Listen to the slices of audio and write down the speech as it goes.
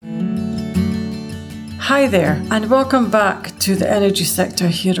Hi there, and welcome back to the Energy Sector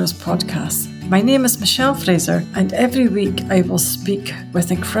Heroes podcast. My name is Michelle Fraser, and every week I will speak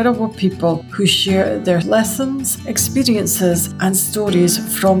with incredible people who share their lessons, experiences, and stories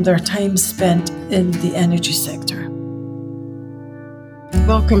from their time spent in the energy sector.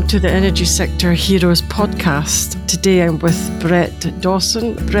 Welcome to the Energy Sector Heroes podcast. Today I'm with Brett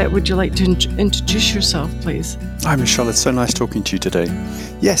Dawson. Brett, would you like to introduce yourself, please? Hi, Michelle. It's so nice talking to you today.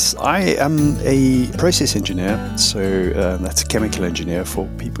 Yes, I am a process engineer. So that's a chemical engineer for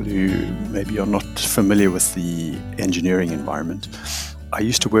people who maybe are not familiar with the engineering environment. I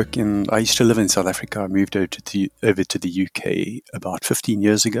used to live in South Africa. I moved over to the UK about 15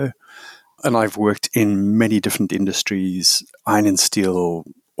 years ago. And I've worked in many different industries: iron and steel,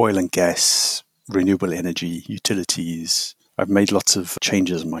 oil and gas, renewable energy, utilities. I've made lots of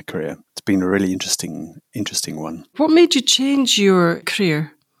changes in my career. It's been a really interesting one. What made you change your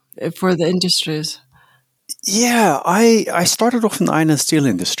career for the industries? Yeah, I started off in the iron and steel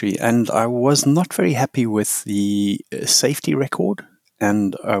industry, and I was not very happy with the safety record.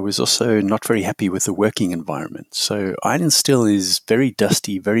 And I was also not very happy with the working environment. So iron and steel is very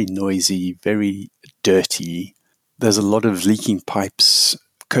dusty, very noisy, very dirty. There's a lot of leaking pipes,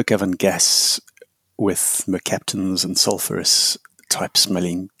 coke oven gas with mercaptans and sulfurous type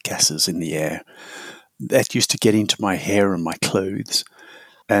smelling gases in the air. That used to get into my hair and my clothes.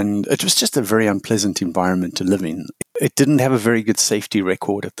 And it was just a very unpleasant environment to live in. It didn't have a very good safety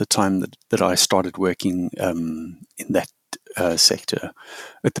record at the time that I started working in that sector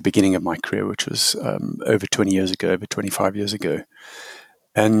at the beginning of my career, which was over 25 years ago.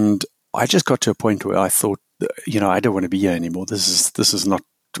 And I just got to a point where I thought, I don't want to be here anymore. This is not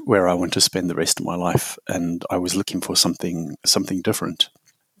where I want to spend the rest of my life. And I was looking for something different.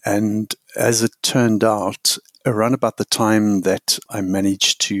 And as it turned out, around about the time that I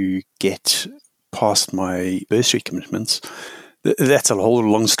managed to get past my bursary commitments, that's a whole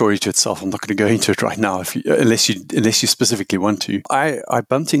long story to itself. I'm not going to go into it right now, unless you specifically want to. I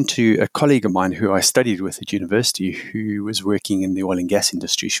bumped into a colleague of mine who I studied with at university, who was working in the oil and gas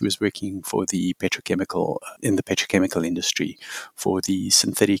industry. She was working for the petrochemical industry, for the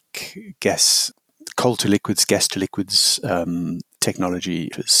synthetic gas, coal to liquids, gas to liquids technology,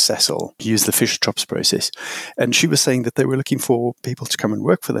 SASL, use the Fischer-Tropsch process. And she was saying that they were looking for people to come and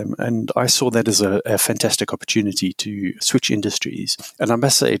work for them. And I saw that as a fantastic opportunity to switch industries. And I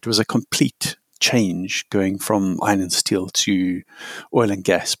must say it was a complete change going from iron and steel to oil and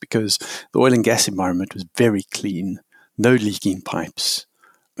gas, because the oil and gas environment was very clean, no leaking pipes.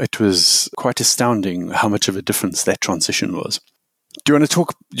 It was quite astounding how much of a difference that transition was. Do you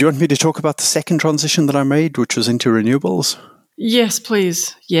want me to talk about the second transition that I made, which was into renewables? Yes,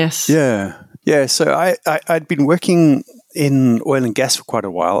 please. Yes. Yeah. So I'd been working in oil and gas for quite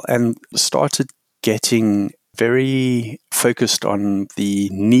a while and started getting very focused on the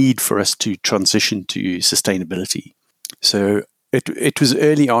need for us to transition to sustainability. So it was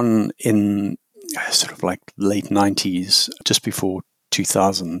early on in sort of like late 90s, just before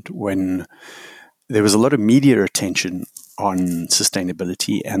 2000, when there was a lot of media attention on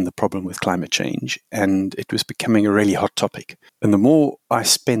sustainability and the problem with climate change, and it was becoming a really hot topic. And the more I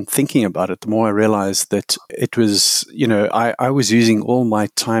spent thinking about it, the more I realized that it was, I was using all my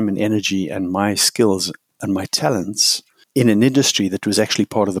time and energy and my skills and my talents in an industry that was actually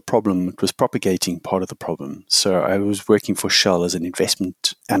part of the problem. It was propagating part of the problem. So I was working for Shell as an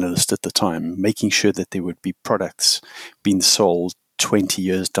investment analyst at the time, making sure that there would be products being sold 20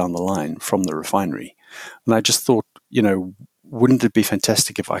 years down the line from the refinery. And I just thought, wouldn't it be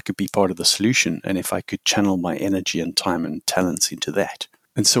fantastic if I could be part of the solution and if I could channel my energy and time and talents into that?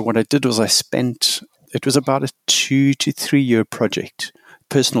 And so what I did was it was about a 2 to 3 year project,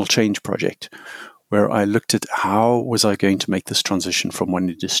 personal change project, where I looked at how was I going to make this transition from one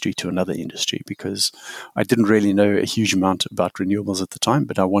industry to another industry, because I didn't really know a huge amount about renewables at the time,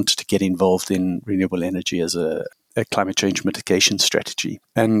 but I wanted to get involved in renewable energy as a climate change mitigation strategy.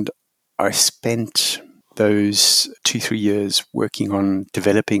 And I spent those 2-3 years working on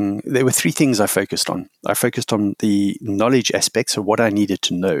developing. There were three things I focused on. I focused on the knowledge aspects of what I needed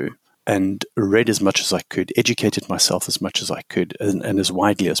to know, and read as much as I could, educated myself as much as I could, and as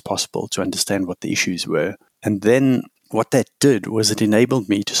widely as possible to understand what the issues were. And then what that did was it enabled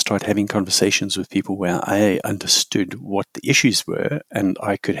me to start having conversations with people where I understood what the issues were, and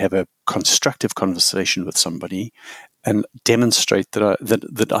I could have a constructive conversation with somebody and demonstrate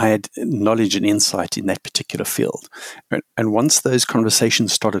that I had knowledge and insight in that particular field. And once those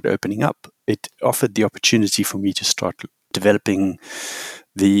conversations started opening up, it offered the opportunity for me to start developing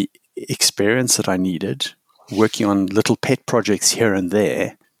the experience that I needed, working on little pet projects here and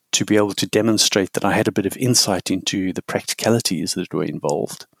there to be able to demonstrate that I had a bit of insight into the practicalities that were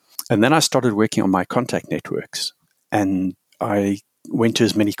involved. And then I started working on my contact networks, and I went to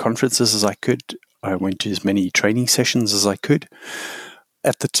as many conferences as I could. I went to as many training sessions as I could.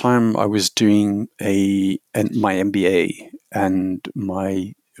 At the time, I was doing my MBA, and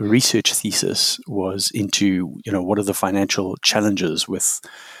my research thesis was into, what are the financial challenges with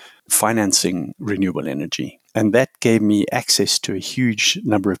financing renewable energy. And that gave me access to a huge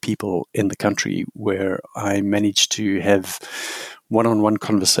number of people in the country, where I managed to have one-on-one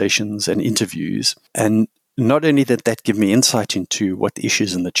conversations and interviews. And not only did that give me insight into what the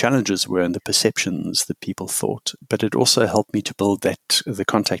issues and the challenges were and the perceptions that people thought, but it also helped me to build the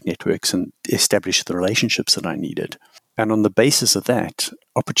contact networks and establish the relationships that I needed. And on the basis of that,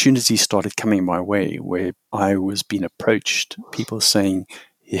 opportunities started coming my way, where I was being approached, people saying,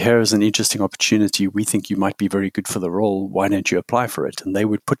 here is an interesting opportunity. We think you might be very good for the role. Why don't you apply for it? And they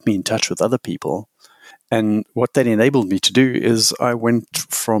would put me in touch with other people. And what that enabled me to do is I went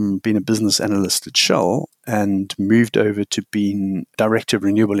from being a business analyst at Shell and moved over to being director of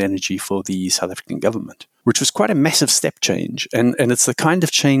renewable energy for the South African government, which was quite a massive step change. And it's the kind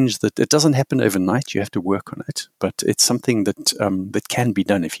of change that it doesn't happen overnight. You have to work on it, but it's something that can be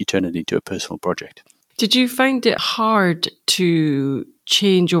done if you turn it into a personal project. Did you find it hard to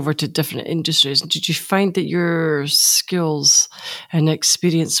change over to different industries? Did you find that your skills and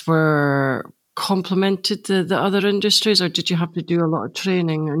experience were complemented the other industries, or did you have to do a lot of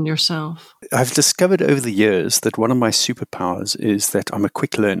training on yourself? I've discovered over the years that one of my superpowers is that I'm a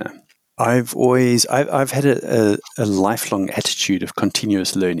quick learner. I've had a lifelong attitude of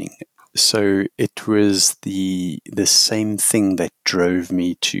continuous learning. So it was the same thing that drove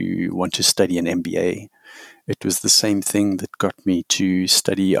me to want to study an MBA. It was the same thing that got me to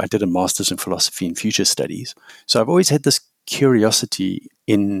study. I did a master's in philosophy and future studies. So I've always had this curiosity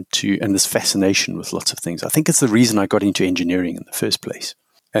and this fascination with lots of things. I think it's the reason I got into engineering in the first place.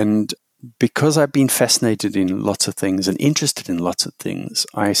 And because I've been fascinated in lots of things and interested in lots of things,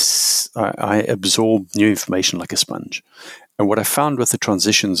 I absorb new information like a sponge. And what I found with the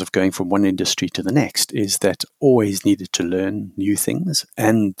transitions of going from one industry to the next is that I always needed to learn new things,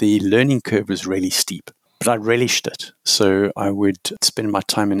 and the learning curve was really steep. But I relished it. So I would spend my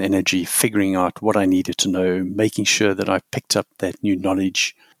time and energy figuring out what I needed to know, making sure that I picked up that new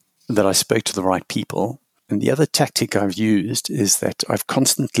knowledge, that I spoke to the right people. And the other tactic I've used is that I've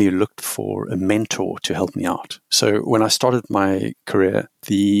constantly looked for a mentor to help me out. So when I started my career,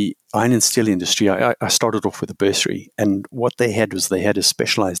 the iron and steel industry, I started off with a bursary. And what they had was a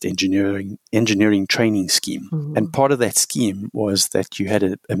specialized engineering training scheme. Mm-hmm. And part of that scheme was that you had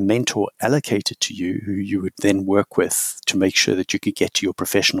a mentor allocated to you who you would then work with to make sure that you could get to your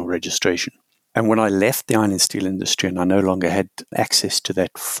professional registration. And when I left the iron and steel industry and I no longer had access to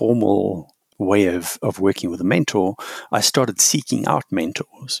that formal way of working with a mentor, I started seeking out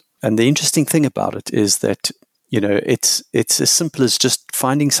mentors. And the interesting thing about it is that, it's as simple as just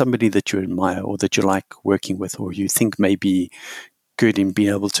finding somebody that you admire or that you like working with, or you think may be good in being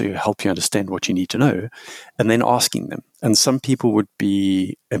able to help you understand what you need to know, and then asking them. And some people would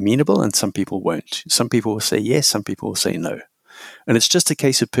be amenable and some people won't. Some people will say yes, some people will say no. And it's just a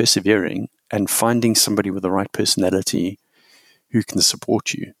case of persevering and finding somebody with the right personality who can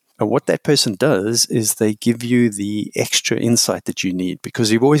support you. And what that person does is they give you the extra insight that you need,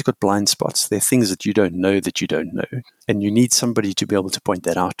 because you've always got blind spots. There are things that you don't know, and you need somebody to be able to point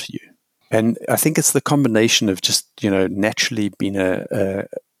that out to you. And I think it's the combination of just, naturally being a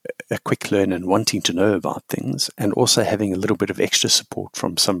quick learner and wanting to know about things, and also having a little bit of extra support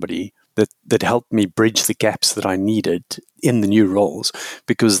from somebody that helped me bridge the gaps that I needed in the new roles,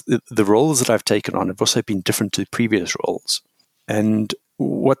 because the roles that I've taken on have also been different to previous roles. And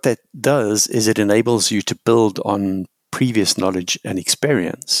what that does is it enables you to build on previous knowledge and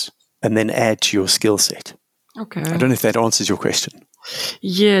experience and then add to your skill set. Okay. I don't know if that answers your question.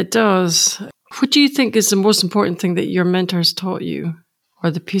 Yeah, it does. What do you think is the most important thing that your mentors taught you,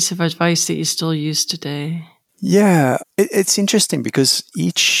 or the piece of advice that you still use today? Yeah, it's interesting because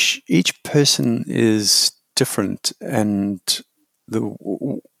each person is different, and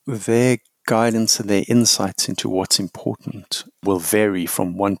their guidance and their insights into what's important will vary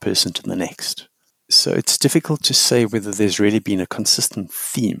from one person to the next. So it's difficult to say whether there's really been a consistent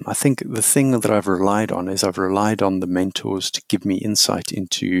theme. I think the thing that I've relied on is I've relied on the mentors to give me insight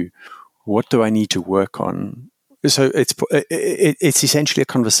into what do I need to work on. So it's essentially a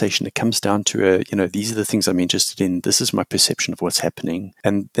conversation. It comes down to these are the things I'm interested in. This is my perception of what's happening.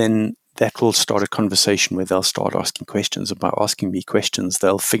 And then that will start a conversation where they'll start asking questions. And by asking me questions,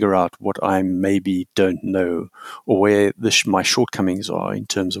 they'll figure out what I maybe don't know or where my shortcomings are in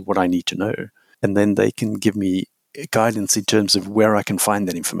terms of what I need to know. And then they can give me guidance in terms of where I can find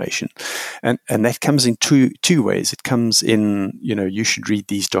that information. And that comes in two ways. It comes in, you should read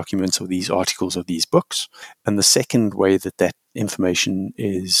these documents or these articles or these books. And the second way that information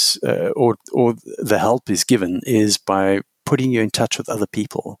is, or the help is given, is by putting you in touch with other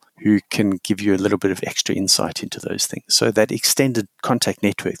people who can give you a little bit of extra insight into those things. So that extended contact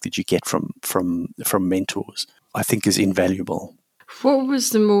network that you get from mentors, I think, is invaluable. What was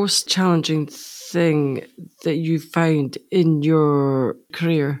the most challenging thing that you found in your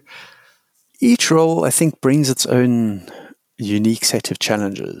career? Each role, I think, brings its own unique set of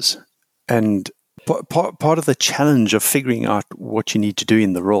challenges. And part of the challenge of figuring out what you need to do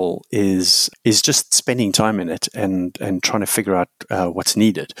in the role is just spending time in it and trying to figure out what's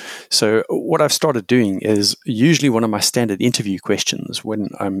needed. So what I've started doing is, usually one of my standard interview questions when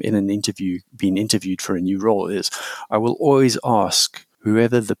I'm in an interview, being interviewed for a new role, is I will always ask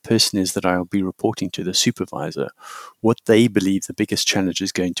whoever the person is that I'll be reporting to, the supervisor, what they believe the biggest challenge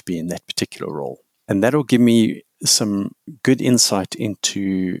is going to be in that particular role. And that'll give me some good insight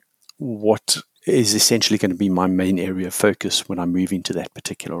into what is essentially going to be my main area of focus when I move into that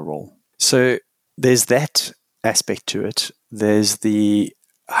particular role. So there's that aspect to it. There's the,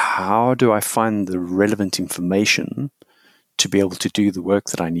 how do I find the relevant information to be able to do the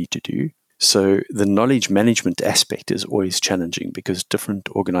work that I need to do? So the knowledge management aspect is always challenging because different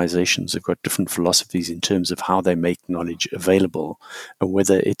organizations have got different philosophies in terms of how they make knowledge available, and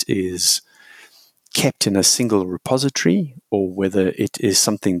whether it is kept in a single repository or whether it is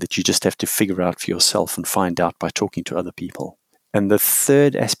something that you just have to figure out for yourself and find out by talking to other people. And the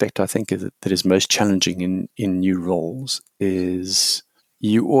third aspect, I think, that is most challenging in new roles is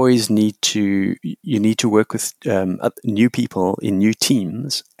you always need to work with new people in new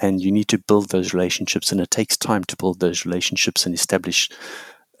teams, and you need to build those relationships, and it takes time to build those relationships and establish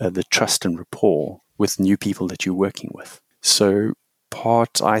the trust and rapport with new people that you're working with. So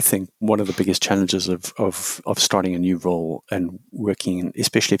I think one of the biggest challenges of starting a new role and working,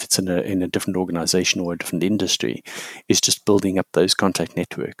 especially if it's in a different organization or a different industry, is just building up those contact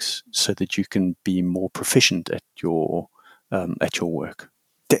networks so that you can be more proficient at your work.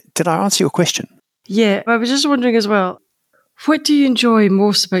 Did I answer your question? Yeah, I was just wondering as well, what do you enjoy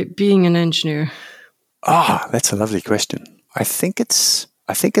most about being an engineer? That's a lovely question. I think there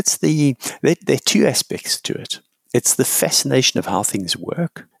are two aspects to it. It's the fascination of how things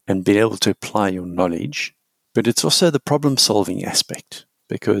work and being able to apply your knowledge, but it's also the problem-solving aspect,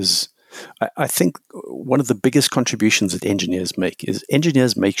 because I think one of the biggest contributions that engineers make is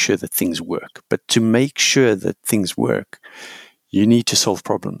engineers make sure that things work. But to make sure that things work, you need to solve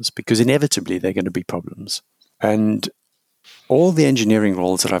problems, because inevitably they're going to be problems. And all the engineering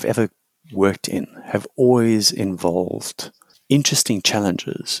roles that I've ever worked in have always involved interesting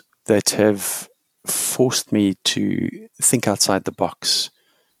challenges that have forced me to think outside the box,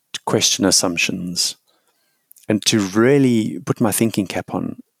 to question assumptions, and to really put my thinking cap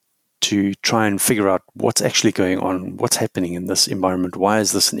on to try and figure out what's actually going on, what's happening in this environment, why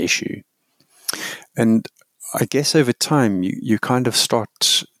is this an issue? And I guess over time, you kind of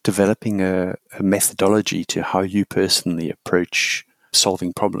start developing a methodology to how you personally approach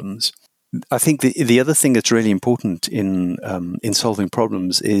solving problems. I think the other thing that's really important in solving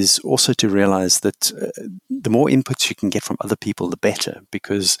problems is also to realize that the more inputs you can get from other people, the better,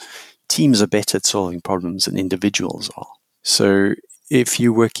 because teams are better at solving problems than individuals are. So if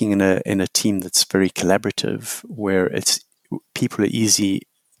you're working in a team that's very collaborative, where people are easy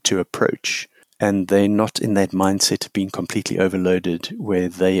to approach, and they're not in that mindset of being completely overloaded, where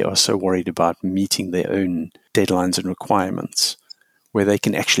they are so worried about meeting their own deadlines and requirements, where they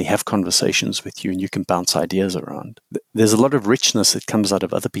can actually have conversations with you and you can bounce ideas around. There's a lot of richness that comes out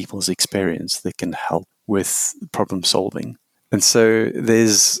of other people's experience that can help with problem solving. And so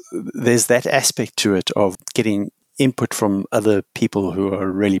there's that aspect to it of getting input from other people who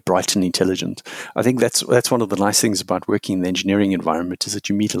are really bright and intelligent. I think that's one of the nice things about working in the engineering environment, is that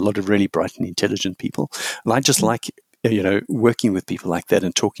you meet a lot of really bright and intelligent people. And I just like, working with people like that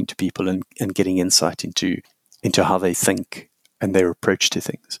and talking to people and getting insight into how they think and their approach to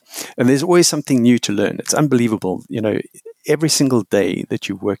things. And there's always something new to learn. It's unbelievable. Every single day that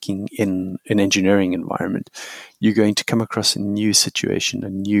you're working in an engineering environment, you're going to come across a new situation, a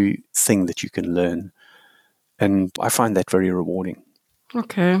new thing that you can learn. And I find that very rewarding.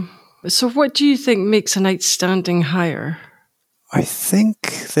 Okay. So what do you think makes an outstanding hire? I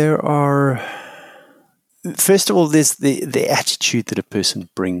think there are first of all, there's the attitude that a person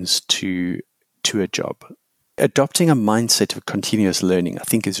brings to a job. Adopting a mindset of continuous learning, I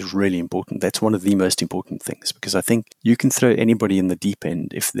think, is really important. That's one of the most important things, because I think you can throw anybody in the deep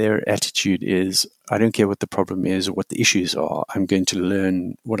end. If their attitude is, I don't care what the problem is or what the issues are, I'm going to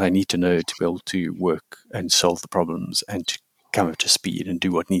learn what I need to know to be able to work and solve the problems and to come up to speed and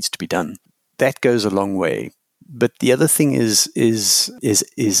do what needs to be done. That goes a long way. But the other thing is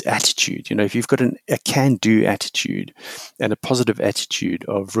attitude. You know, if you've got a can-do attitude and a positive attitude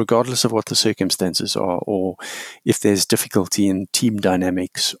of, regardless of what the circumstances are, or if there's difficulty in team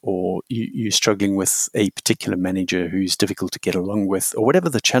dynamics, or you're struggling with a particular manager who's difficult to get along with, or whatever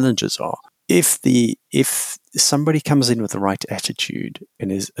the challenges are, if somebody comes in with the right attitude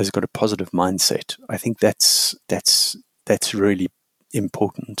and has got a positive mindset, I think that's really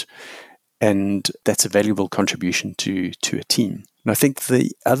important. And that's a valuable contribution to a team. And I think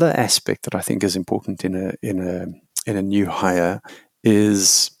the other aspect that I think is important in a new hire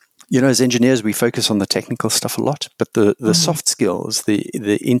is, you know, as engineers, we focus on the technical stuff a lot, but the soft skills, the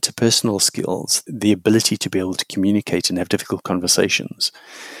interpersonal skills, the ability to be able to communicate and have difficult conversations,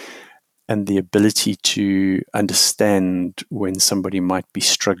 and the ability to understand when somebody might be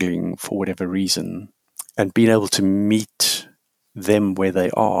struggling for whatever reason, and being able to meet them where they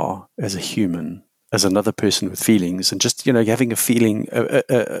are as a human, as another person with feelings, and just, you know, having a feeling,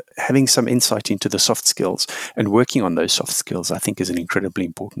 having some insight into the soft skills and working on those soft skills, I think, is an incredibly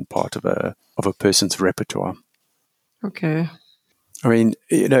important part of a person's repertoire. Okay. I mean,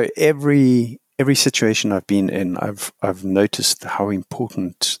 you know, every situation I've been in, I've noticed how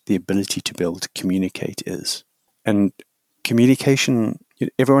important the ability to be able to communicate is. And communication,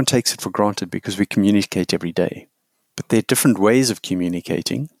 everyone takes it for granted because we communicate every day. But there are different ways of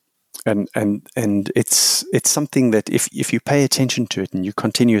communicating, and it's something that if you pay attention to it and you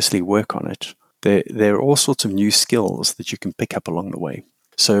continuously work on it, there are all sorts of new skills that you can pick up along the way.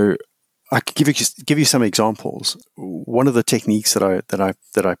 So I could give you some examples. One of the techniques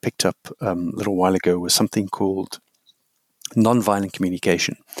that I picked up a little while ago was something called nonviolent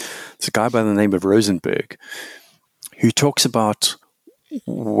communication. It's a guy by the name of Rosenberg who talks about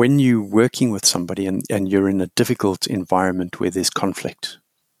when you're working with somebody and you're in a difficult environment where there's conflict,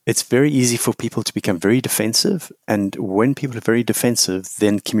 it's very easy for people to become very defensive. And when people are very defensive,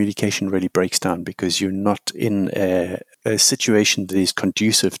 then communication really breaks down because you're not in a situation that is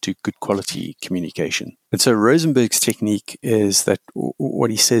conducive to good quality communication. And so Rosenberg's technique is that what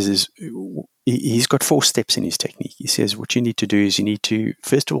he says is, he's got 4 steps in his technique. He says what you need to do is you need to,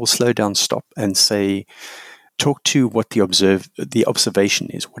 first of all, slow down, stop, and say, talk to what the observation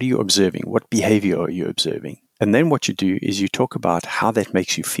is. What are you observing? What behavior are you observing? And then what you do is you talk about how that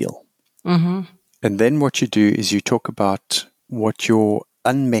makes you feel. Mm-hmm. And then what you do is you talk about what your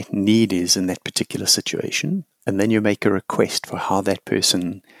unmet need is in that particular situation. And then you make a request for how that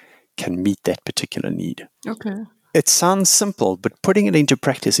person can meet that particular need. Okay. It sounds simple, but putting it into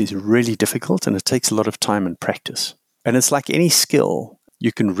practice is really difficult, and it takes a lot of time and practice. And it's like any skill.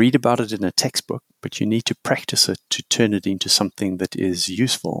 You can read about it in a textbook, but you need to practice it to turn it into something that is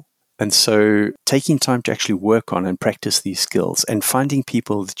useful. And so taking time to actually work on and practice these skills and finding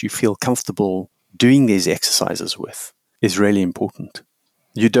people that you feel comfortable doing these exercises with is really important.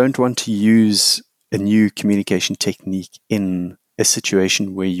 You don't want to use a new communication technique in a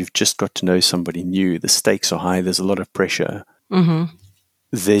situation where you've just got to know somebody new. The stakes are high. There's a lot of pressure. Mm-hmm.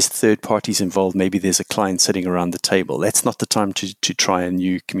 There's third parties involved. Maybe there's a client sitting around the table. That's not the time to try a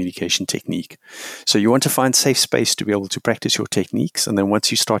new communication technique. So you want to find safe space to be able to practice your techniques. And then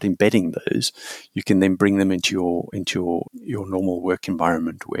once you start embedding those, you can then bring them into your normal work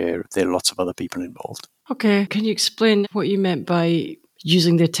environment where there are lots of other people involved. Okay. Can you explain what you meant by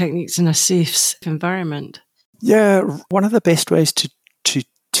using the techniques in a safe environment? Yeah. One of the best ways to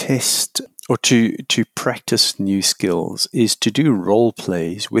test or to practice new skills is to do role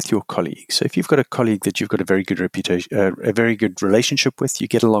plays with your colleagues. So if you've got a colleague that you've got a very good reputation, a very good relationship with, you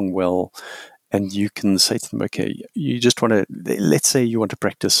get along well, and you can say to them, okay, you just want to, let's say you want to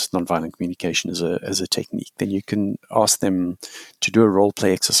practice nonviolent communication as a technique, then you can ask them to do a role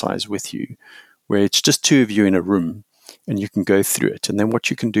play exercise with you where it's just 2 of you in a room and you can go through it. And then what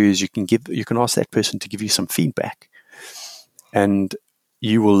you can do is you can ask that person to give you some feedback, and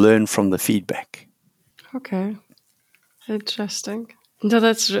you will learn from the feedback. Okay. Interesting. No,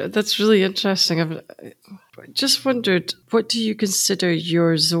 that's really interesting. I've just wondered, what do you consider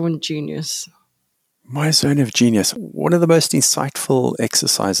your zone genius? My zone of genius. One of the most insightful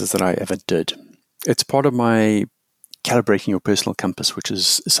exercises that I ever did. It's part of my calibrating your personal compass, which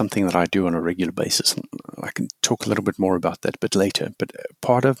is something that I do on a regular basis. I can talk a little bit more about that a bit later. But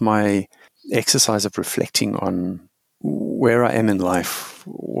part of my exercise of reflecting on where I am in life,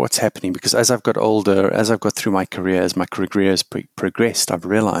 what's happening. Because as I've got older, as I've got through my career, as my career has progressed, I've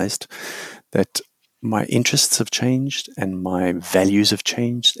realized that my interests have changed and my values have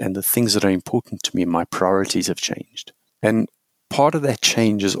changed, and the things that are important to me, my priorities have changed. And part of that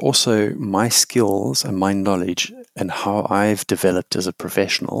change is also my skills and my knowledge and how I've developed as a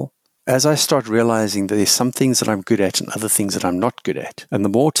professional. As I start realizing that there's some things that I'm good at and other things that I'm not good at, and the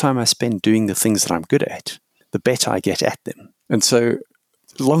more time I spend doing the things that I'm good at, the better I get at them. And so,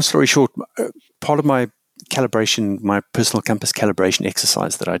 long story short, part of my calibration, my personal compass calibration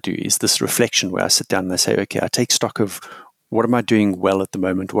exercise that I do is this reflection where I sit down and I say, okay, I take stock of what am I doing well at the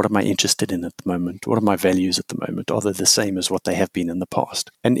moment? What am I interested in at the moment? What are my values at the moment? Are they the same as what they have been in the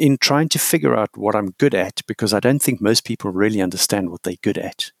past? And in trying to figure out what I'm good at, because I don't think most people really understand what they're good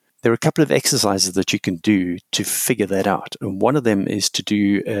at, there are a couple of exercises that you can do to figure that out. And one of them is to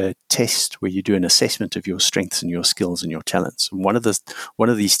do a test where you do an assessment of your strengths and your skills and your talents. And one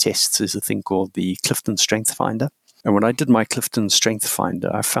of these tests is a thing called the Clifton Strength Finder. And when I did my Clifton Strength Finder,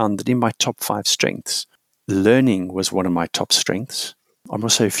 I found that in my top 5 strengths, learning was one of my top strengths. I'm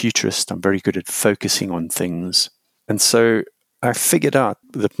also a futurist. I'm very good at focusing on things. And so I figured out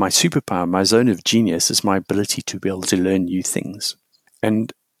that my superpower, my zone of genius, is my ability to be able to learn new things.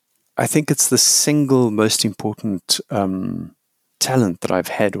 And I think it's the single most important talent that I've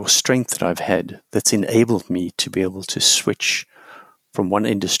had, or strength that I've had, that's enabled me to be able to switch from one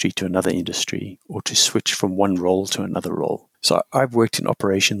industry to another industry, or to switch from one role to another role. So I've worked in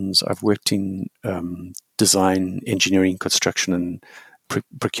operations, I've worked in design, engineering, construction, and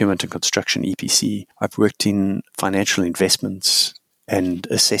procurement and construction, EPC. I've worked in financial investments and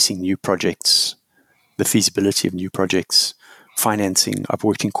assessing new projects, the feasibility of new projects. Financing. I've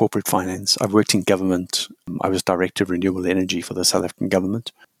worked in corporate finance. I've worked in government. I was director of renewable energy for the South African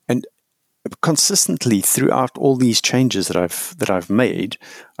government. And consistently throughout all these changes that I've made,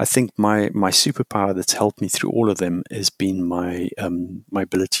 I think my superpower that's helped me through all of them has been my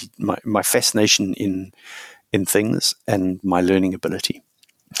ability, my fascination in things, and my learning ability.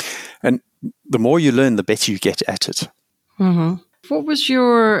 And the more you learn, the better you get at it. Mm-hmm. What was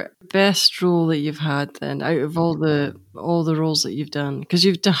your best role that you've had then, out of all the roles that you've done? Because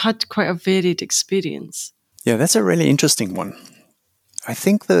you've had quite a varied experience. Yeah, that's a really interesting one. I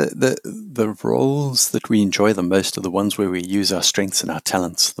think the roles that we enjoy the most are the ones where we use our strengths and our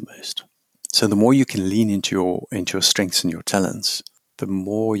talents the most. So the more you can lean into your strengths and your talents, the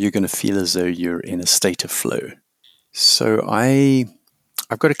more you're going to feel as though you're in a state of flow. So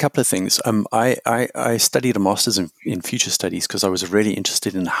I've got a couple of things. I studied a master's in future studies because I was really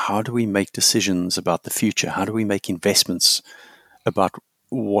interested in how do we make decisions about the future? How do we make investments about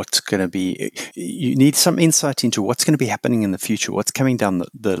what's going to be? You need some insight into what's going to be happening in the future, what's coming down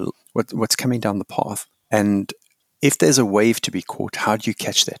what's coming down the path. And if there's a wave to be caught, how do you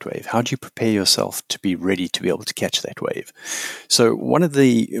catch that wave? How do you prepare yourself to be ready to be able to catch that wave? So one of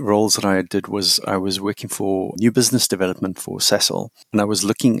the roles that I did was I was working for new business development for Sasol, and I was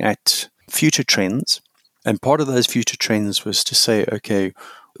looking at future trends. And part of those future trends was to say, okay,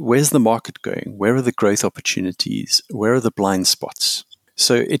 where's the market going? Where are the growth opportunities? Where are the blind spots?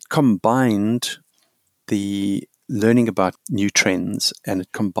 So it combined the learning about new trends, and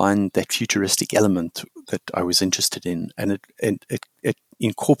it combined that futuristic element that I was interested in, and it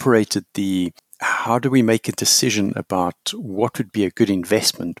incorporated the how do we make a decision about what would be a good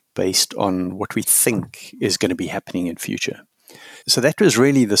investment based on what we think is going to be happening in future. So that was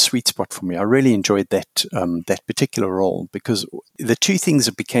really the sweet spot for me. I really enjoyed that particular role, because the two things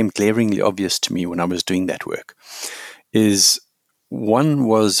that became glaringly obvious to me when I was doing that work is, one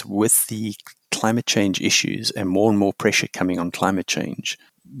was with the climate change issues and more pressure coming on climate change,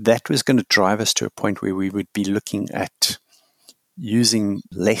 that was going to drive us to a point where we would be looking at using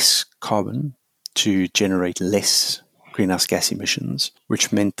less carbon to generate less greenhouse gas emissions,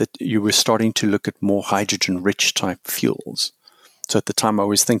 which meant that you were starting to look at more hydrogen-rich type fuels. So at the time I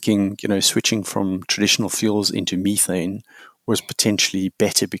was thinking, switching from traditional fuels into methane was potentially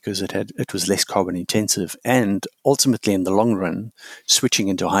better because it was less carbon intensive, and ultimately in the long run, switching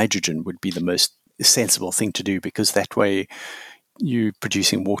into hydrogen would be the most sensible thing to do, because that way you're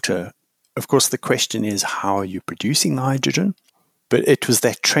producing water. Of course, the question is, how are you producing the hydrogen? But it was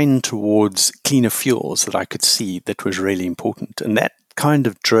that trend towards cleaner fuels that I could see that was really important, and that kind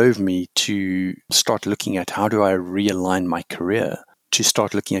of drove me to start looking at how do I realign my career to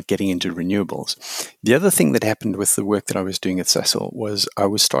start looking at getting into renewables. The other thing that happened with the work that I was doing at Sasol was I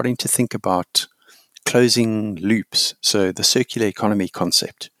was starting to think about closing loops. So the circular economy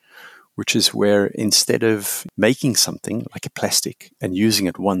concept, which is where instead of making something like a plastic and using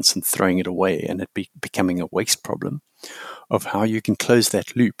it once and throwing it away and it becoming a waste problem, of how you can close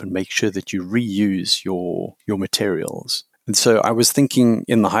that loop and make sure that you reuse your materials. And so I was thinking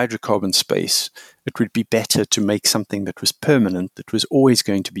in the hydrocarbon space, it would be better to make something that was permanent, that was always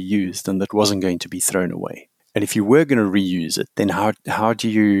going to be used and that wasn't going to be thrown away. And if you were going to reuse it, then how do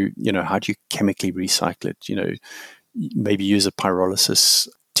you chemically recycle it? Maybe use a pyrolysis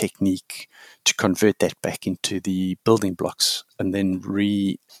technique to convert that back into the building blocks and then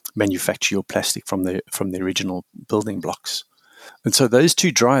remanufacture your plastic from the original building blocks. And so those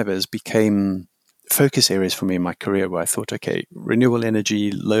two drivers became focus areas for me in my career, where I thought, okay, renewable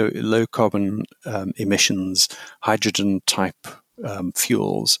energy, low carbon emissions, hydrogen type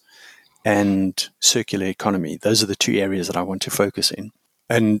fuels, and circular economy. Those are the two areas that I want to focus in.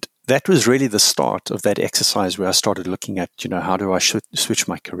 And that was really the start of that exercise where I started looking at, how do I switch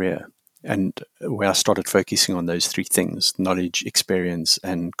my career? And where I started focusing on those three things: knowledge, experience,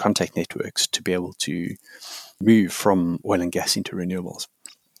 and contact networks, to be able to move from oil and gas into renewables.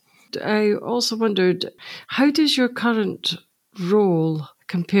 I also wondered, how does your current role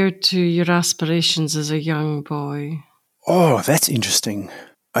compare to your aspirations as a young boy? Oh, that's interesting.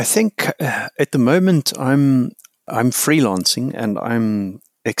 I think at the moment I'm freelancing and I'm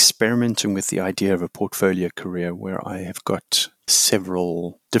experimenting with the idea of a portfolio career where I have got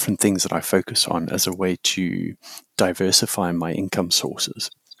several different things that I focus on as a way to diversify my income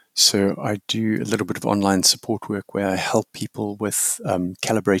sources. So I do a little bit of online support work where I help people with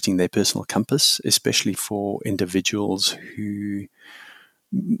calibrating their personal compass, especially for individuals who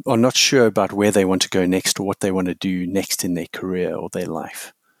are not sure about where they want to go next or what they want to do next in their career or their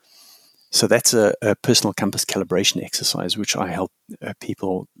life. So that's a personal compass calibration exercise, which I help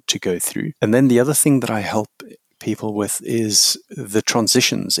people to go through. And then the other thing that I help people with is the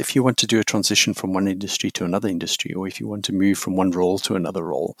transitions. If you want to do a transition from one industry to another industry, or if you want to move from one role to another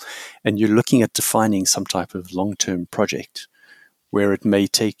role, and you're looking at defining some type of long-term project where it may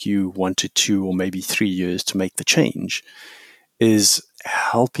take you 1 to 2 or maybe 3 years to make the change, is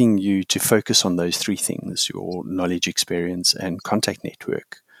helping you to focus on those three things: your knowledge, experience, and contact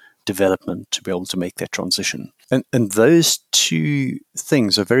network development, to be able to make that transition. And those two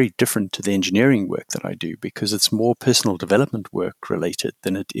things are very different to the engineering work that I do, because it's more personal development work related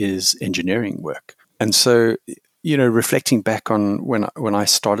than it is engineering work. And so, reflecting back on when I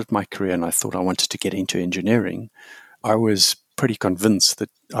started my career and I thought I wanted to get into engineering, I was pretty convinced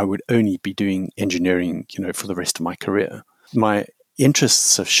that I would only be doing engineering, for the rest of my career. My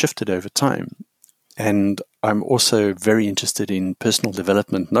interests have shifted over time. And I'm also very interested in personal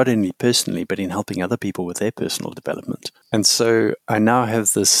development, not only personally, but in helping other people with their personal development. And so I now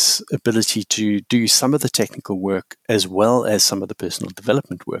have this ability to do some of the technical work as well as some of the personal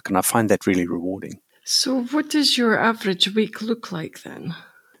development work. And I find that really rewarding. So what does your average week look like then?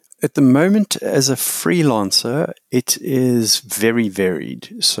 At the moment, as a freelancer, it is very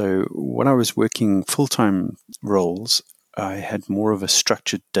varied. So when I was working full-time roles, I had more of a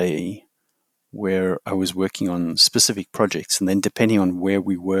structured day where I was working on specific projects. And then depending on where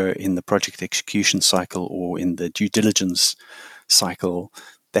we were in the project execution cycle or in the due diligence cycle,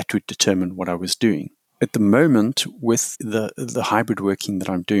 that would determine what I was doing. At the moment, with the hybrid working that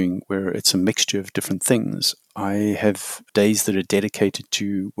I'm doing, where it's a mixture of different things, I have days that are dedicated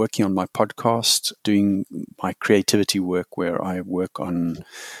to working on my podcast, doing my creativity work, where I work on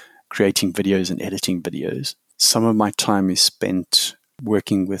creating videos and editing videos. Some of my time is spent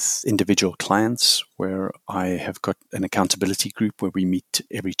working with individual clients, where I have got an accountability group where we meet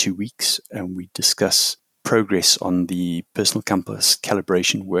every 2 weeks and we discuss progress on the personal compass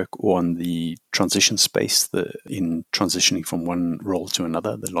calibration work or on the transition space, in transitioning from one role to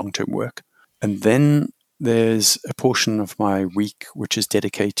another, the long-term work. And then there's a portion of my week which is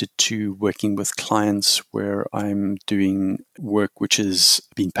dedicated to working with clients where I'm doing work which is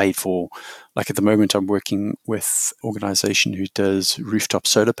being paid for. Like at the moment, I'm working with an organization who does rooftop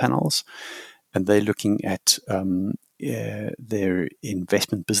solar panels, and they're looking at their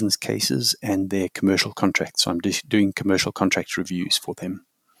investment business cases and their commercial contracts. So I'm doing commercial contract reviews for them.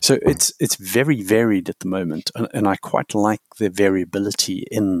 So it's very varied at the moment, and I quite like the variability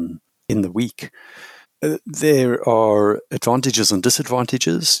in the week. There are advantages and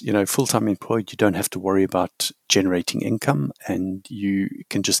disadvantages. Full-time employed, you don't have to worry about generating income and you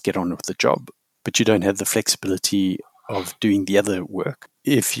can just get on with the job, but you don't have the flexibility of doing the other work.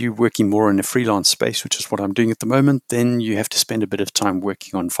 If you're working more in a freelance space, which is what I'm doing at the moment, then you have to spend a bit of time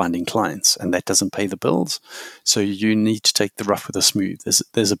working on finding clients, and that doesn't pay the bills. So you need to take the rough with the smooth.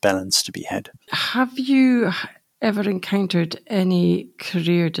 There's a balance to be had. Have you ever encountered any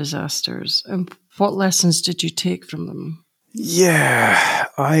career disasters, and what lessons did you take from them? Yeah,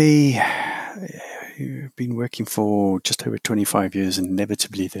 I've been working for just over 25 years, and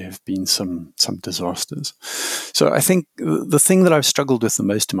inevitably there have been some disasters. So I think the thing that I've struggled with the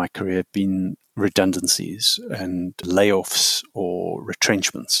most in my career have been redundancies and layoffs or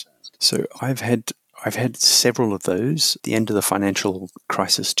retrenchments. So I've had several of those. At the end of the financial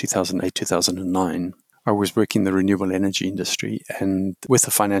crisis, 2008, 2009, I was working in the renewable energy industry, and with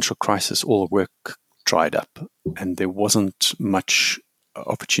the financial crisis, all the work dried up, and there wasn't much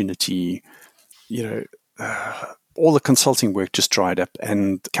opportunity. All the consulting work just dried up,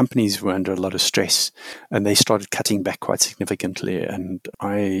 and companies were under a lot of stress, and they started cutting back quite significantly. And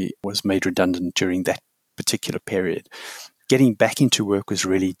I was made redundant during that particular period. Getting back into work was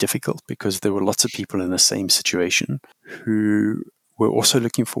really difficult because there were lots of people in the same situation who were also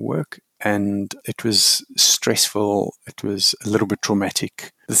looking for work, and it was stressful. It was a little bit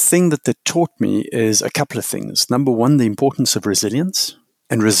traumatic. The thing that taught me is a couple of things. Number one, the importance of resilience.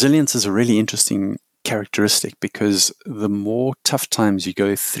 And resilience is a really interesting characteristic because the more tough times you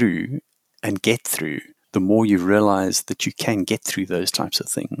go through and get through, the more you realize that you can get through those types of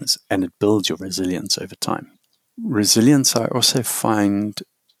things, and it builds your resilience over time. Resilience, I also find,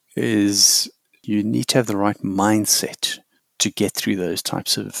 is you need to have the right mindset to get through those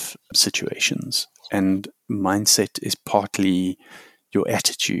types of situations. And mindset is partly your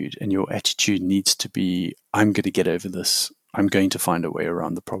attitude, and your attitude needs to be, I'm going to get over this. I'm going to find a way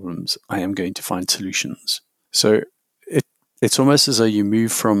around the problems. I am going to find solutions. So it's almost as though you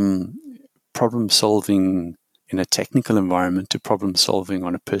move from problem solving in a technical environment to problem solving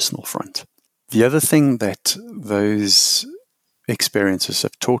on a personal front. The other thing that those experiences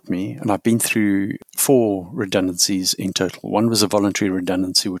have taught me, and I've been through 4 redundancies in total. One was a voluntary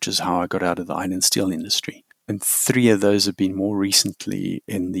redundancy, which is how I got out of the iron and steel industry. And 3 of those have been more recently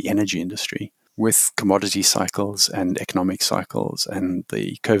in the energy industry, with commodity cycles and economic cycles and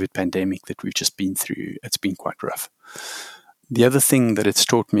the COVID pandemic that we've just been through. It's been quite rough. The other thing that it's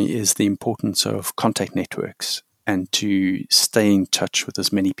taught me is the importance of contact networks and to stay in touch with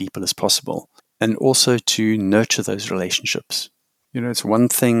as many people as possible, and also to nurture those relationships. It's one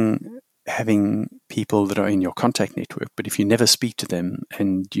thing having people that are in your contact network, but if you never speak to them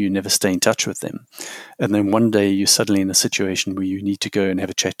and you never stay in touch with them, and then one day you're suddenly in a situation where you need to go and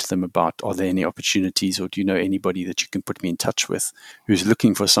have a chat to them about, are there any opportunities, or do you know anybody that you can put me in touch with who's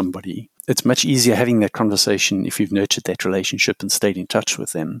looking for somebody? It's much easier having that conversation if you've nurtured that relationship and stayed in touch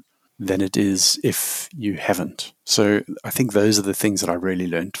with them than it is if you haven't. So I think those are the things that I really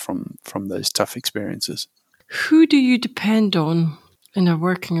learned from those tough experiences. Who do you depend on in a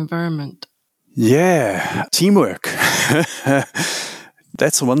working environment? Yeah, teamwork.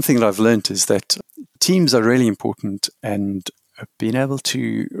 That's the one thing that I've learned, is that teams are really important, and being able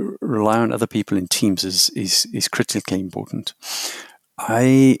to rely on other people in teams is critically important.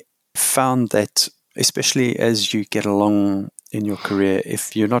 I found that, especially as you get along in your career,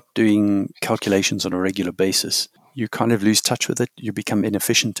 if you're not doing calculations on a regular basis, you kind of lose touch with it. You become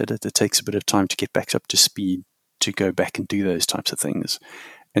inefficient at it. It takes a bit of time to get back up to speed, to go back and do those types of things.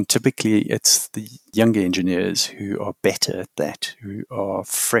 And typically it's the younger engineers who are better at that, who are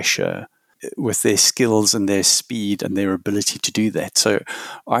fresher with their skills and their speed and their ability to do that. So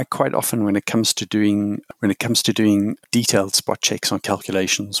I quite often, when it comes to doing detailed spot checks on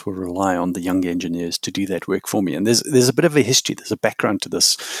calculations, will rely on the younger engineers to do that work for me. And there's a bit of a history, there's a background to the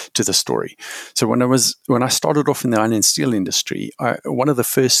story. So when I started off in the iron and steel industry, one of the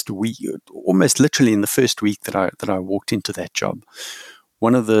first week, almost literally in the first week that I walked into that job,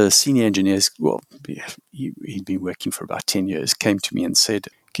 one of the senior engineers, he'd been working for about 10 years, came to me and said,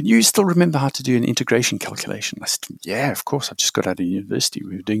 "Can you still remember how to do an integration calculation?" I said, "Yeah, of course. I just got out of university.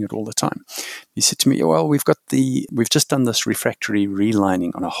 We were doing it all the time." He said to me, "Well, we've just done this refractory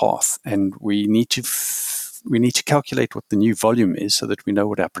relining on a hearth, and we need to calculate what the new volume is so that we know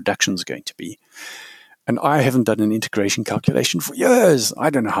what our production is going to be. And I haven't done an integration calculation for years. I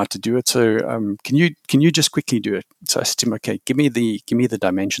don't know how to do it. So can you just quickly do it?" So I said to him, "Okay, give me the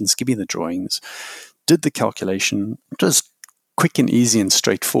dimensions, give me the drawings." Did the calculation. It was quick and easy and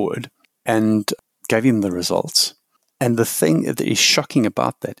straightforward, and gave him the results. And the thing that is shocking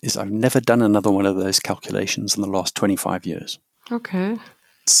about that is I've never done another one of those calculations in the last 25 years. Okay.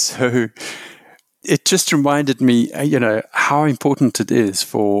 So it just reminded me, how important it is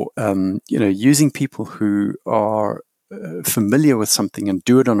for, using people who are familiar with something and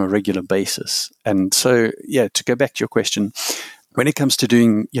do it on a regular basis. And so, to go back to your question, when it comes to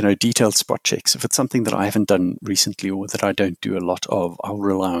doing, detailed spot checks, if it's something that I haven't done recently or that I don't do a lot of, I'll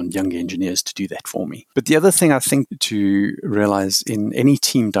rely on young engineers to do that for me. But the other thing I think to realize in any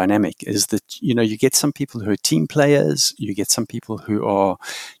team dynamic is that, you get some people who are team players, you get some people who are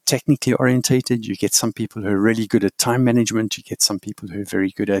technically orientated, you get some people who are really good at time management, you get some people who are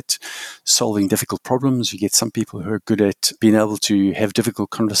very good at solving difficult problems, you get some people who are good at being able to have difficult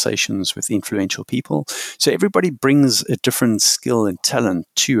conversations with influential people. So everybody brings a different skill and talent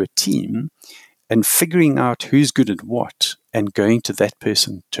to a team, and figuring out who's good at what and going to that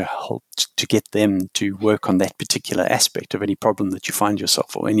person to help to get them to work on that particular aspect of any problem that you find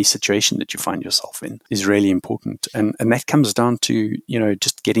yourself or any situation that you find yourself in is really important. And that comes down to,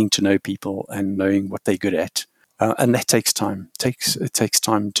 just getting to know people and knowing what they're good at. And that takes time. It takes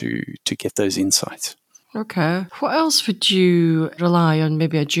time to get those insights. Okay. What else would you rely on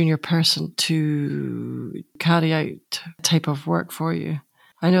maybe a junior person to carry out type of work for you?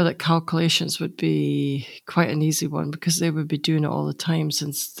 I know that calculations would be quite an easy one because they would be doing it all the time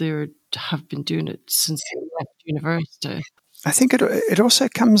since they have been doing it since they left university. I think it also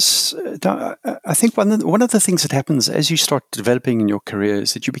comes down, I think one of the things that happens as you start developing in your career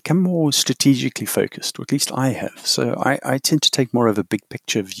is that you become more strategically focused, or at least I have. So I tend to take more of a big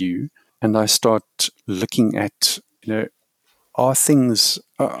picture view, and I start looking at, are things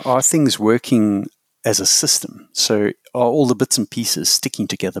working as a system? So are all the bits and pieces sticking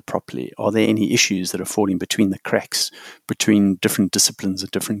together properly? Are there any issues that are falling between the cracks, between different disciplines or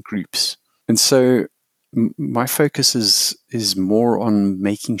different groups? And so my focus is more on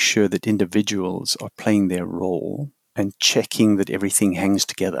making sure that individuals are playing their role and checking that everything hangs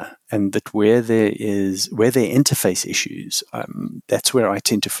together, and that where there interface issues, that's where I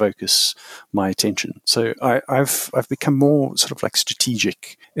tend to focus my attention. So I've become more sort of like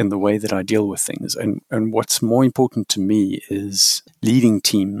strategic in the way that I deal with things, and what's more important to me is leading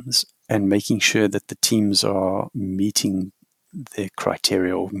teams and making sure that the teams are meeting the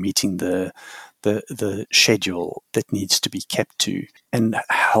criteria or meeting the schedule that needs to be kept to, and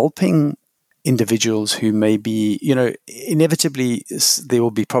helping individuals who may be, inevitably there will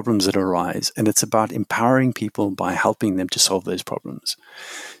be problems that arise, and it's about empowering people by helping them to solve those problems.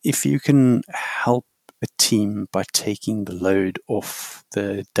 If you can help a team by taking the load off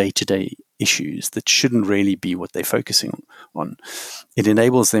the day-to-day issues that shouldn't really be what they're focusing on, it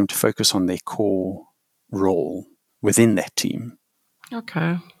enables them to focus on their core role within that team.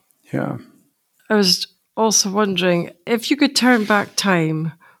 Okay. Yeah. I was also wondering, if you could turn back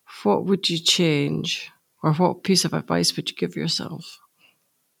time, what would you change? Or what piece of advice would you give yourself?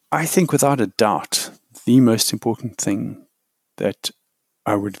 I think without a doubt, the most important thing advice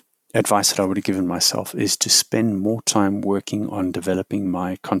that I would have given myself is to spend more time working on developing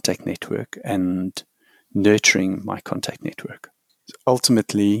my contact network and nurturing my contact network.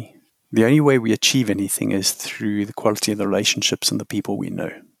 Ultimately, the only way we achieve anything is through the quality of the relationships and the people we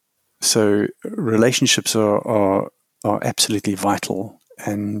know. So relationships are absolutely vital,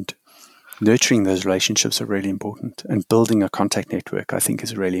 and nurturing those relationships are really important, and building a contact network, I think,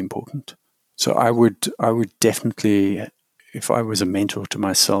 is really important. So I would definitely, if I was a mentor to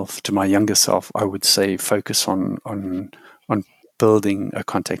myself, to my younger self, I would say focus on building a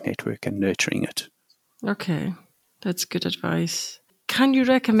contact network and nurturing it. Okay, that's good advice. Can you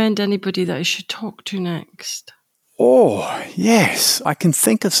recommend anybody that I should talk to next? Oh, yes, I can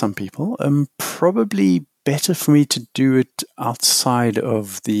think of some people. Probably better for me to do it outside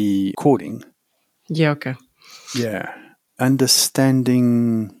of the recording. Yeah, okay. Yeah.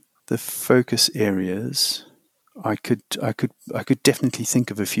 Understanding the focus areas, I could definitely think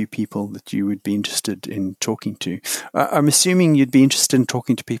of a few people that you would be interested in talking to. I'm assuming you'd be interested in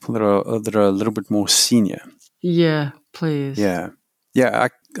talking to people that are a little bit more senior. Yeah, please. Yeah.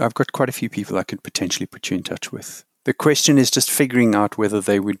 I've got quite a few people I could potentially put you in touch with. The question is just figuring out whether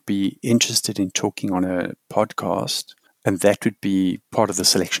they would be interested in talking on a podcast, and that would be part of the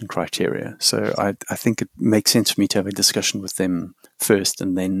selection criteria. So I think it makes sense for me to have a discussion with them first,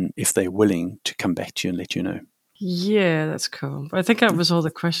 and then if they're willing, to come back to you and let you know. Yeah, that's cool. I think that was all the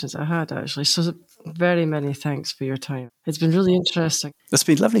questions I had, actually. So very many thanks for your time. It's been really interesting. It's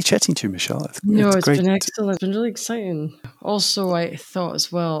been lovely chatting to you, Michelle. It's great. been excellent. It's been really exciting. Also, I thought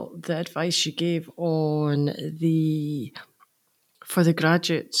as well, the advice you gave for the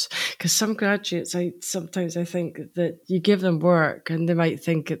graduates, because some graduates, sometimes I think that you give them work and they might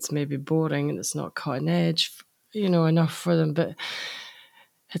think it's maybe boring and it's not cutting edge, enough for them. But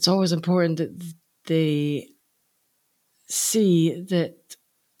it's always important that they see that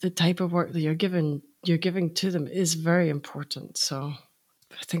the type of work that you're giving to them is very important. So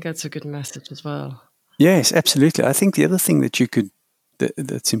I think that's a good message as well. Yes, absolutely. I think the other thing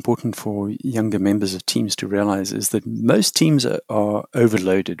that's important for younger members of teams to realize is that most teams are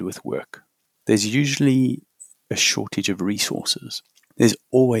overloaded with work. There's usually a shortage of resources. There's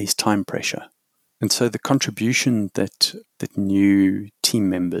always time pressure. And so the contribution that new team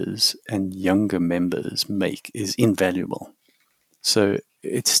members and younger members make is invaluable. So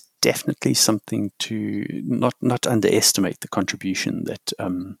it's definitely something to not underestimate the contribution that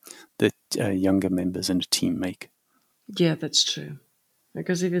younger members in a team make. Yeah, that's true.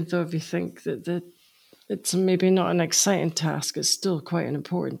 Because even though if you think that it's maybe not an exciting task, it's still quite an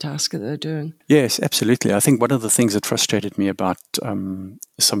important task that they're doing. Yes, absolutely. I think one of the things that frustrated me about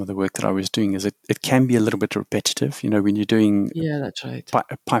some of the work that I was doing is it can be a little bit repetitive. When you're doing That's right.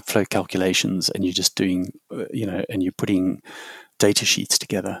 pipe flow calculations and you're just doing, and you're putting data sheets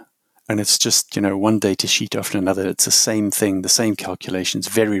together. And it's just, one data sheet after another. It's the same thing, the same calculations,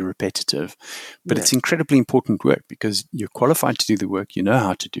 very repetitive. But it's incredibly important work because you're qualified to do the work. You know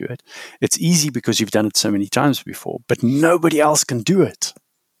how to do it. It's easy because you've done it so many times before, but nobody else can do it.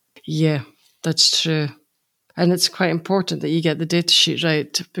 Yeah, that's true. And it's quite important that you get the data sheet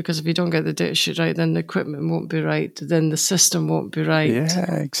right, because if you don't get the data sheet right, then the equipment won't be right, then the system won't be right.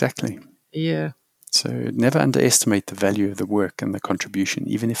 Yeah, exactly. Yeah. So never underestimate the value of the work and the contribution,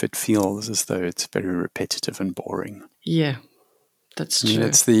 even if it feels as though it's very repetitive and boring. Yeah, that's true.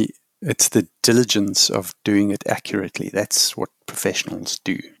 It's the diligence of doing it accurately. That's what professionals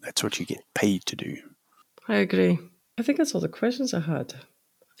do. That's what you get paid to do. I agree. I think that's all the questions I had.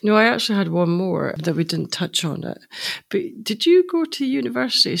 No, I actually had one more that we didn't touch on it. But did you go to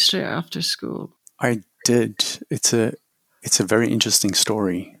university straight after school? I did. It's a very interesting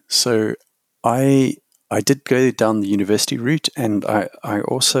story. So I did go down the university route, and I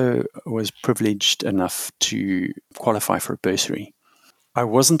also was privileged enough to qualify for a bursary. I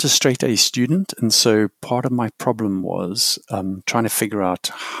wasn't a straight A student, and so part of my problem was trying to figure out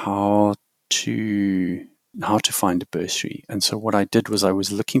how to find a bursary. And so what I did was I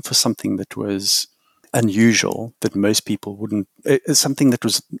was looking for something that was unusual, that most people wouldn't, something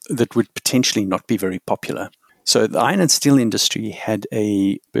that would potentially not be very popular. So the iron and steel industry had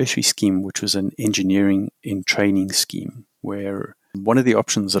a bursary scheme, which was an engineering in training scheme, where one of the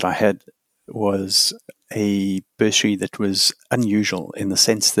options that I had was a bursary that was unusual in the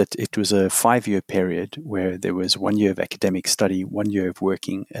sense that it was a 5-year period where there was 1 year of academic study, 1 year of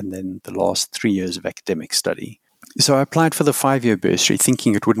working, and then the last 3 years of academic study. So I applied for the 5-year bursary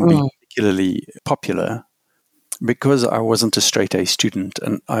thinking it wouldn't be particularly popular because I wasn't a straight A student,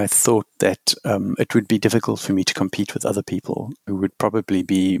 and I thought that it would be difficult for me to compete with other people who would probably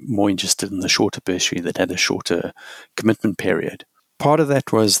be more interested in the shorter bursary that had a shorter commitment period. Part of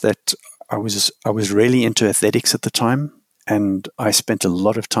that was that I was really into athletics at the time, and I spent a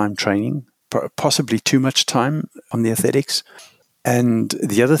lot of time training, possibly too much time on the athletics. And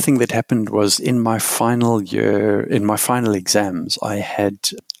the other thing that happened was in my final year, in my final exams, I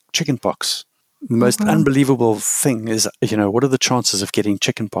had chickenpox. The most unbelievable thing is, what are the chances of getting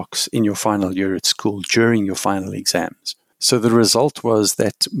chickenpox in your final year at school during your final exams? So the result was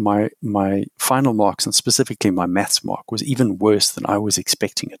that my final marks, and specifically my maths mark, was even worse than I was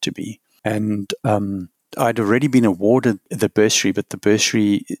expecting it to be. And I'd already been awarded the bursary, but the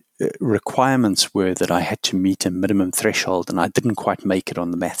bursary requirements were that I had to meet a minimum threshold, and I didn't quite make it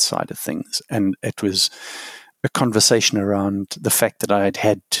on the math side of things. And it was a conversation around the fact that I had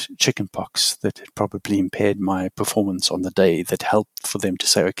had chickenpox that had probably impaired my performance on the day that helped for them to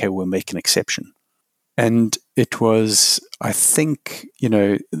say, okay, we'll make an exception. And it was, I think,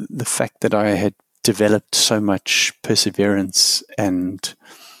 the fact that I had developed so much perseverance and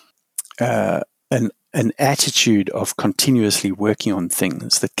an attitude of continuously working on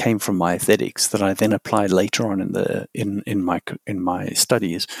things that came from my athletics that I then applied later on in my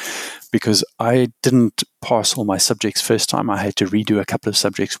studies, because I didn't pass all my subjects first time. I had to redo a couple of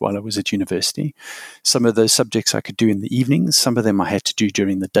subjects while I was at university. Some of those subjects I could do in the evenings. Some of them I had to do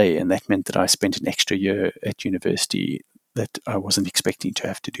during the day, and that meant that I spent an extra year at university that I wasn't expecting to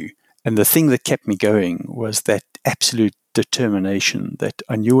have to do. And the thing that kept me going was that absolute determination that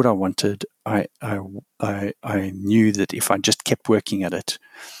I knew what I wanted. I knew that if I just kept working at it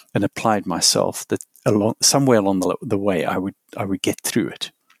and applied myself, that somewhere along the way I would get through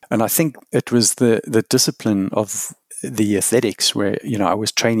it. And I think it was the discipline of the athletics where, I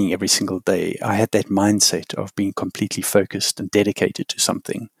was training every single day. I had that mindset of being completely focused and dedicated to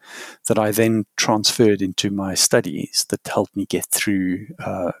something that I then transferred into my studies that helped me get through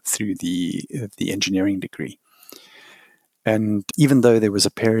the engineering degree. And even though there was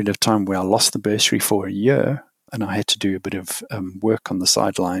a period of time where I lost the bursary for a year, and I had to do a bit of work on the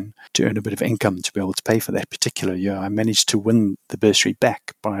sideline to earn a bit of income to be able to pay for that particular year. I managed to win the bursary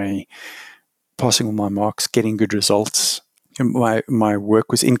back by passing all my marks, getting good results. My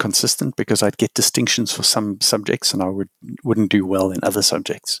work was inconsistent because I'd get distinctions for some subjects and I wouldn't do well in other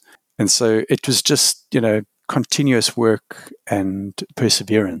subjects. And so it was just, continuous work and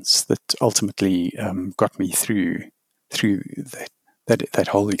perseverance that ultimately got me through that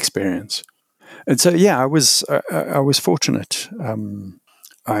whole experience. And so, I was fortunate.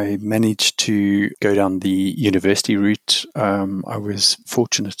 I managed to go down the university route. I was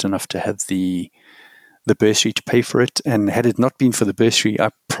fortunate enough to have the bursary to pay for it, and had it not been for the bursary, I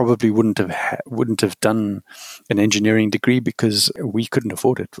probably wouldn't have done an engineering degree because we couldn't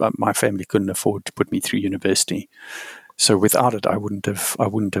afford it. My family couldn't afford to put me through university. So without it, I wouldn't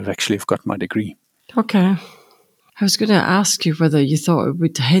have actually got my degree. Okay. I was going to ask you whether you thought it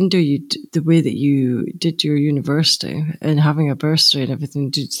would hinder you the way that you did your university and having a bursary and everything.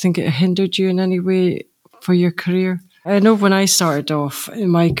 Did you think it hindered you in any way for your career? I know when I started off in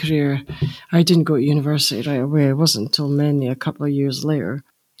my career, I didn't go to university right away. It wasn't until a couple of years later.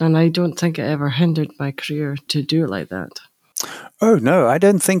 And I don't think it ever hindered my career to do it like that. Oh, no, I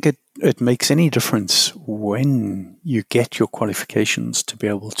don't think it makes any difference when you get your qualifications to be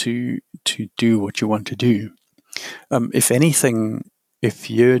able to do what you want to do. If anything, if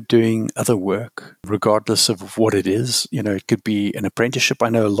you're doing other work, regardless of what it is, it could be an apprenticeship. I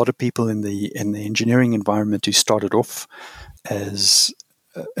know a lot of people in the engineering environment who started off as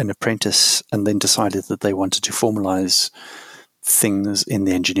an apprentice and then decided that they wanted to formalize things in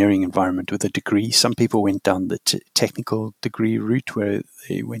the engineering environment with a degree. Some people went down the technical degree route where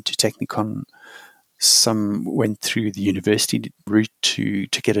they went to Technicon. Some went through the university route to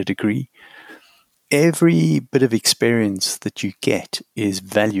get a degree. Every bit of experience that you get is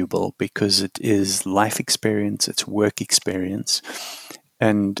valuable because it is life experience, it's work experience.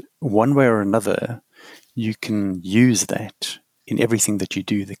 And one way or another, you can use that in everything that you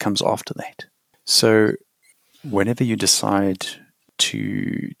do that comes after that. So whenever you decide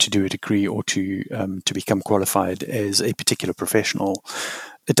to do a degree or to become qualified as a particular professional,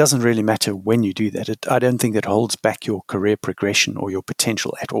 it doesn't really matter when you do that. I don't think that holds back your career progression or your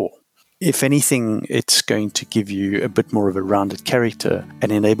potential at all. If anything, it's going to give you a bit more of a rounded character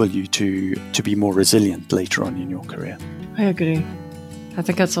and enable you to be more resilient later on in your career. I agree. I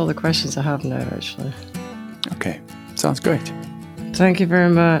think that's all the questions I have now, actually. Okay, sounds great. Thank you very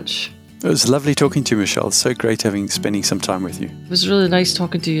much. It was lovely talking to you, Michelle. It's so great spending some time with you. It was really nice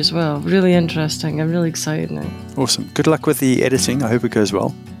talking to you as well. Really interesting. I'm really excited now. Awesome. Good luck with the editing. I hope it goes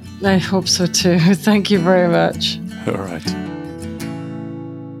well. I hope so too. Thank you very much. All right.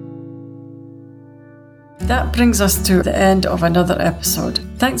 That brings us to the end of another episode.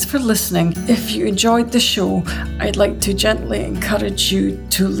 Thanks for listening. If you enjoyed the show, I'd like to gently encourage you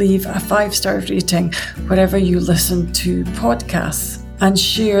to leave a 5-star rating wherever you listen to podcasts and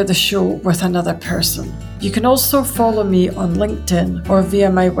share the show with another person. You can also follow me on LinkedIn or via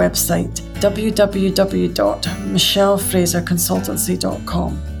my website,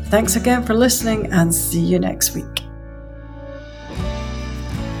 www.michellefraserconsultancy.com. Thanks again for listening and see you next week.